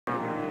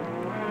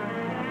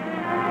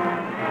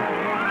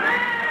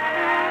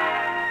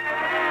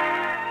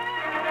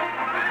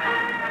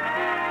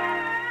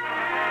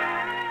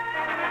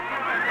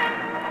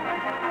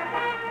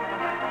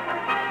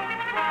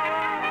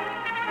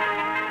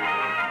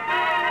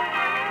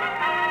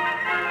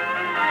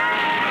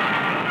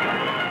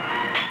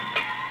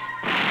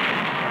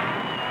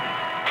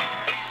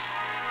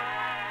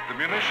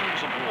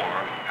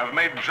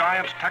made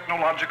giant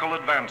technological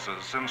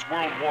advances since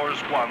World Wars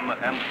I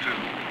and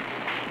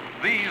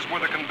II. These were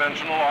the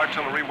conventional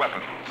artillery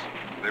weapons.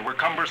 They were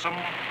cumbersome,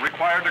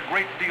 required a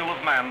great deal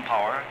of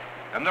manpower,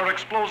 and their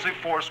explosive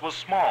force was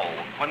small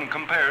when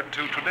compared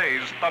to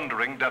today's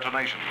thundering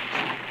detonations.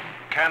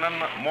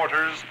 Cannon,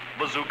 mortars,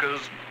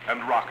 bazookas,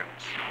 and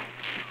rockets.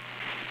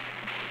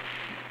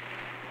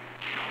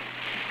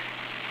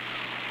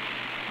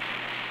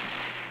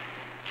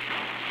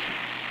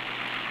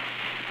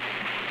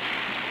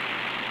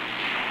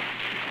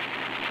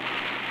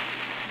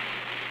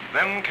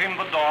 Then came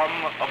the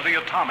dawn of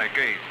the atomic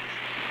age.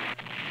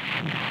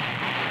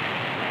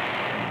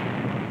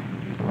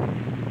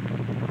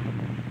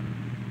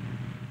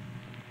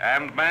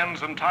 And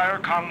man's entire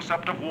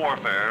concept of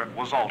warfare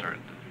was altered.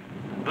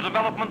 The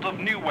development of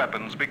new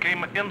weapons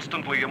became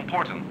instantly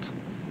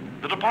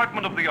important. The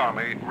Department of the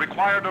Army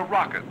required a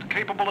rocket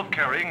capable of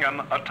carrying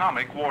an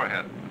atomic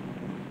warhead.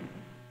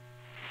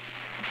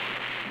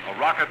 A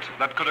rocket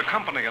that could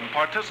accompany and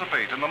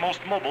participate in the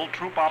most mobile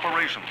troop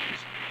operations.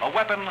 A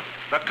weapon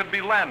that could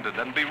be landed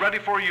and be ready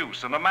for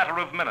use in a matter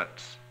of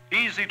minutes.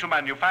 Easy to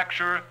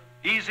manufacture,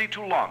 easy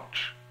to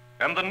launch.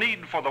 And the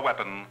need for the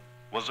weapon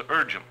was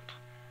urgent.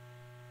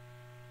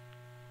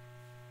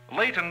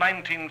 Late in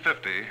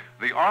 1950,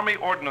 the Army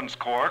Ordnance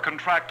Corps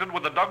contracted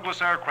with the Douglas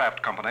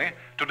Aircraft Company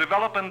to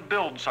develop and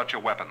build such a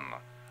weapon,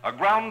 a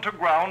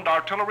ground-to-ground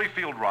artillery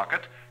field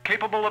rocket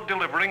capable of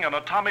delivering an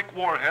atomic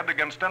warhead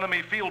against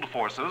enemy field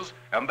forces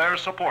and their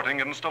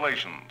supporting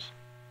installations.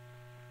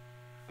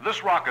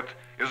 This rocket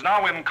is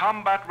now in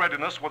combat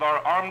readiness with our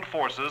armed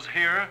forces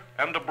here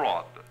and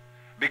abroad.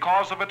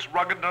 Because of its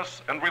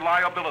ruggedness and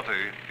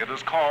reliability, it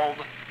is called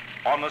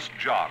Honest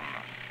John.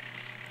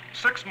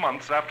 6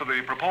 months after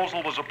the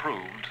proposal was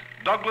approved,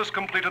 Douglas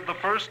completed the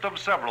first of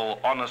several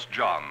Honest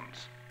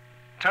Johns.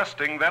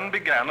 Testing then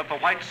began at the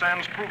White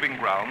Sands Proving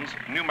Grounds,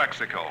 New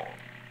Mexico.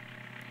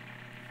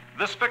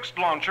 This fixed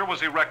launcher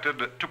was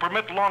erected to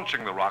permit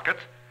launching the rocket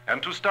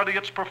and to study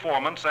its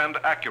performance and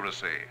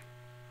accuracy.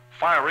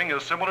 Firing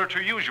is similar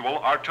to usual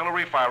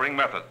artillery firing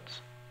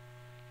methods.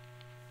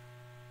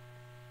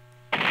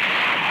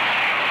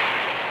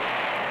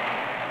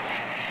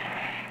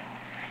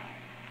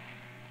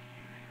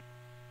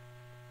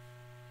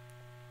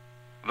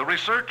 The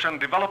research and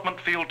development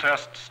field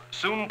tests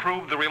soon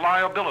proved the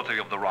reliability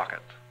of the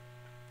rocket.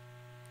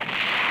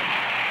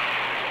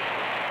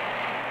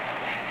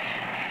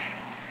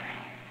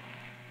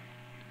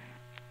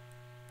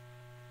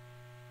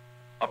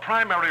 A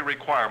primary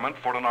requirement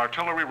for an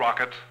artillery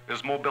rocket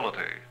is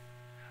mobility.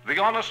 The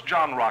Honest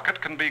John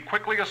rocket can be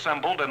quickly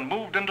assembled and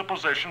moved into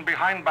position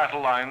behind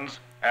battle lines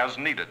as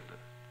needed.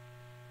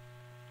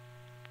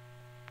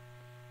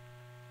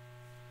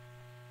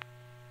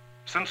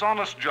 Since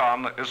Honest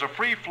John is a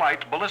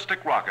free-flight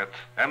ballistic rocket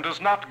and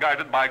is not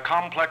guided by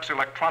complex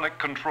electronic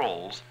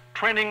controls,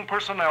 training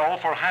personnel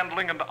for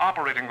handling and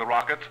operating the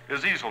rocket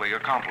is easily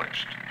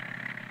accomplished.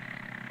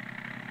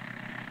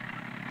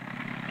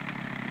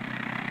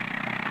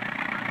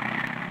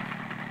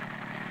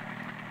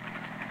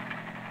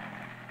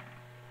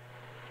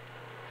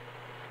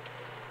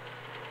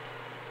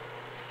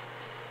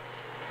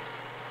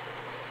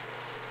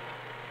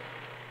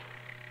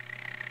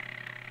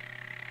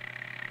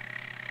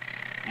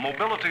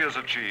 Mobility is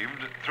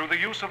achieved through the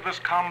use of this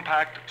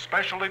compact,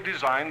 specially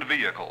designed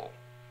vehicle.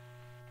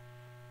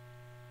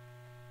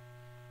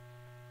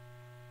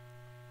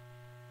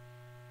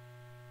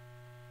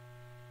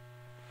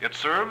 It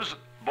serves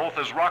both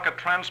as rocket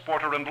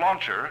transporter and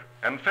launcher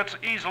and fits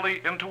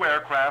easily into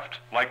aircraft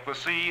like the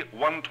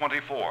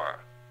C-124.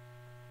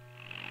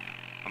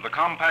 The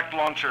compact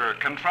launcher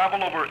can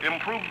travel over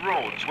improved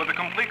roads with a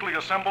completely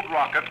assembled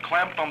rocket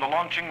clamped on the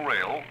launching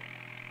rail,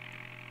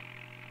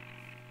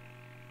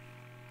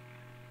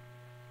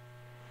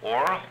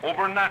 or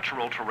over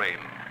natural terrain.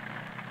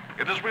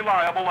 It is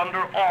reliable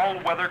under all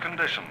weather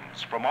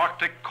conditions, from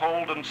Arctic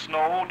cold and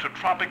snow to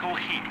tropical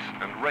heat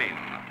and rain.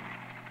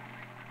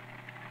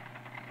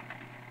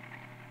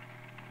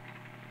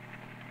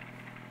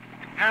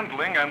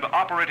 Handling and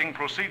operating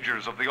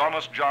procedures of the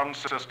Honest John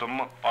system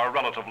are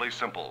relatively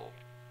simple.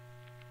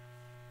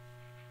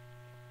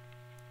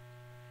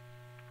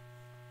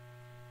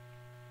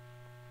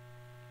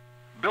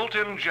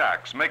 Built-in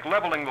jacks make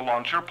leveling the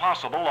launcher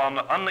possible on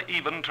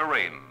uneven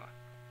terrain.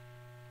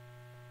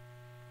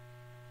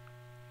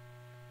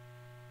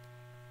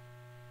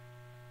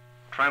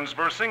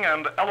 Transversing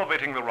and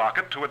elevating the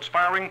rocket to its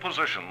firing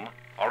position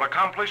are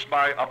accomplished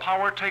by a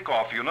power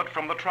takeoff unit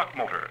from the truck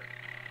motor.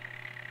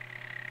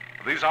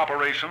 These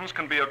operations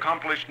can be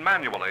accomplished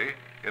manually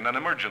in an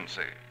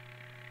emergency.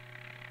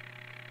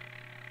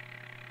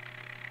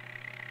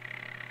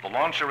 The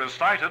launcher is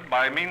sighted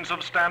by means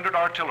of standard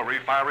artillery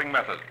firing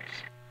methods.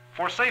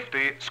 For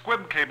safety,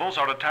 squib cables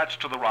are attached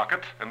to the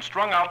rocket and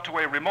strung out to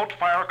a remote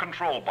fire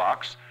control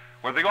box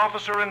where the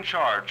officer in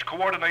charge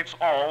coordinates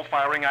all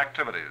firing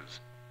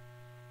activities.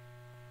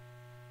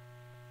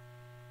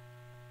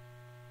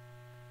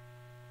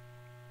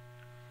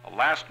 A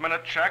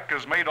last-minute check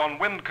is made on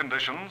wind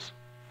conditions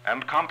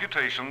and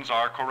computations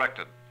are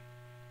corrected.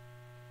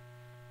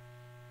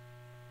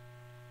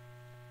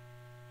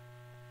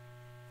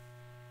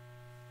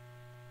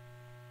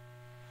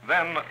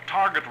 Then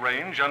target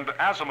range and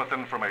azimuth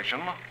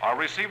information are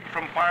received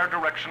from fire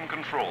direction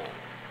control.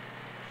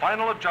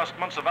 Final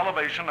adjustments of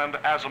elevation and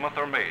azimuth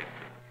are made.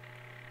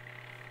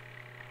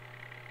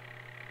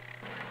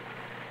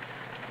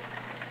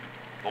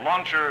 The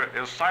launcher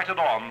is sighted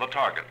on the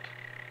target.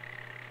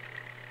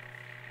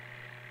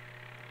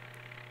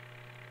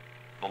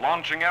 The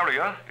launching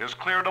area is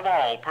cleared of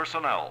all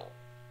personnel.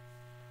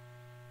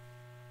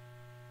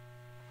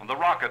 And the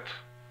rocket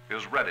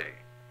is ready.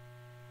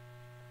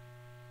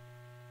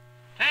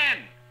 10,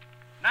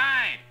 9,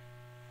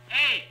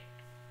 8,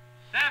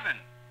 7,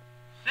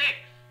 6,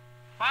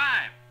 5,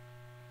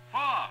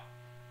 4,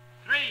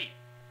 3,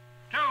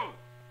 2,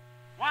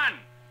 1,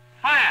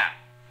 fire!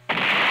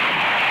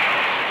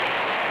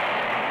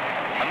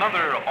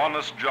 Another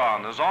Honest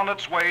John is on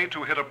its way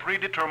to hit a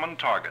predetermined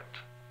target.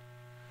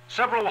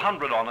 Several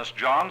hundred Honest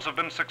Johns have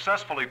been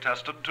successfully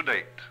tested to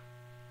date.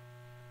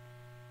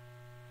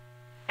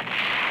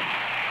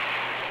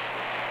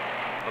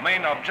 The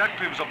main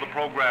objectives of the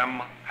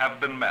program have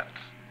been met.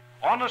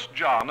 Honest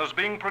John is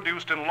being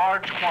produced in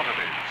large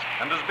quantities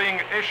and is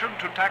being issued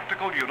to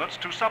tactical units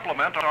to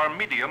supplement our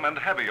medium and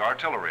heavy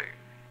artillery.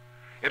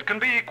 It can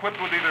be equipped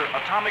with either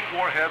atomic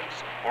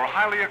warheads or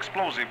highly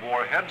explosive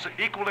warheads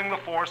equaling the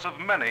force of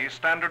many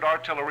standard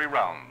artillery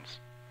rounds.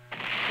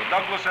 The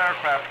Douglas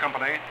Aircraft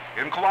Company,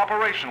 in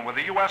cooperation with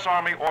the U.S.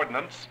 Army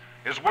Ordnance,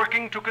 is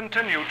working to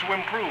continue to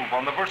improve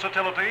on the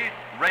versatility,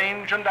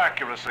 range, and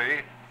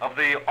accuracy of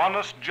the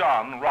Honest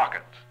John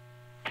rocket.